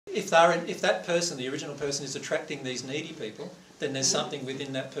if that person, the original person, is attracting these needy people, then there's something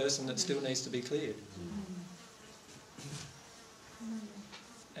within that person that still needs to be cleared.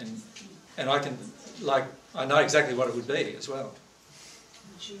 And I can, like, I know exactly what it would be as well.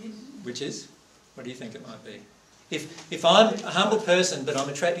 Which is? What do you think it might be? If I'm a humble person but I'm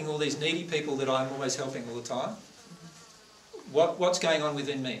attracting all these needy people that I'm always helping all the time, what's going on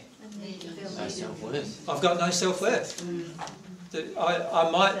within me? No self-worth. I've got no self-worth. I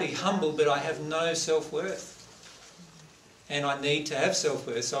might be humble, but I have no self-worth. And I need to have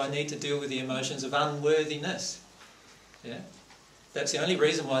self-worth, so I need to deal with the emotions of unworthiness. Yeah? That's the only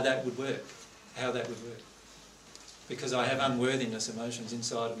reason why that would work, how that would work. Because I have unworthiness emotions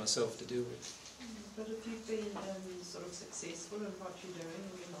inside of myself to deal with. But if you've been sort of successful in what you're doing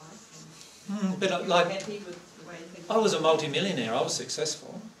in your life, but you're happy with the way things I was a multi-millionaire, I was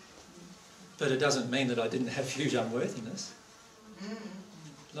successful. But it doesn't mean that I didn't have huge unworthiness.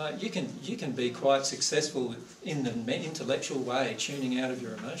 Like, you can be quite successful in the intellectual way, tuning out of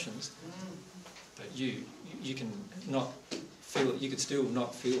your emotions, but you can not feel. You could still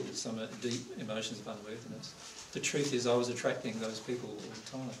not feel some deep emotions of unworthiness. The truth is, I was attracting those people all the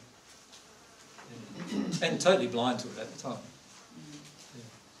time, and totally blind to it at the time.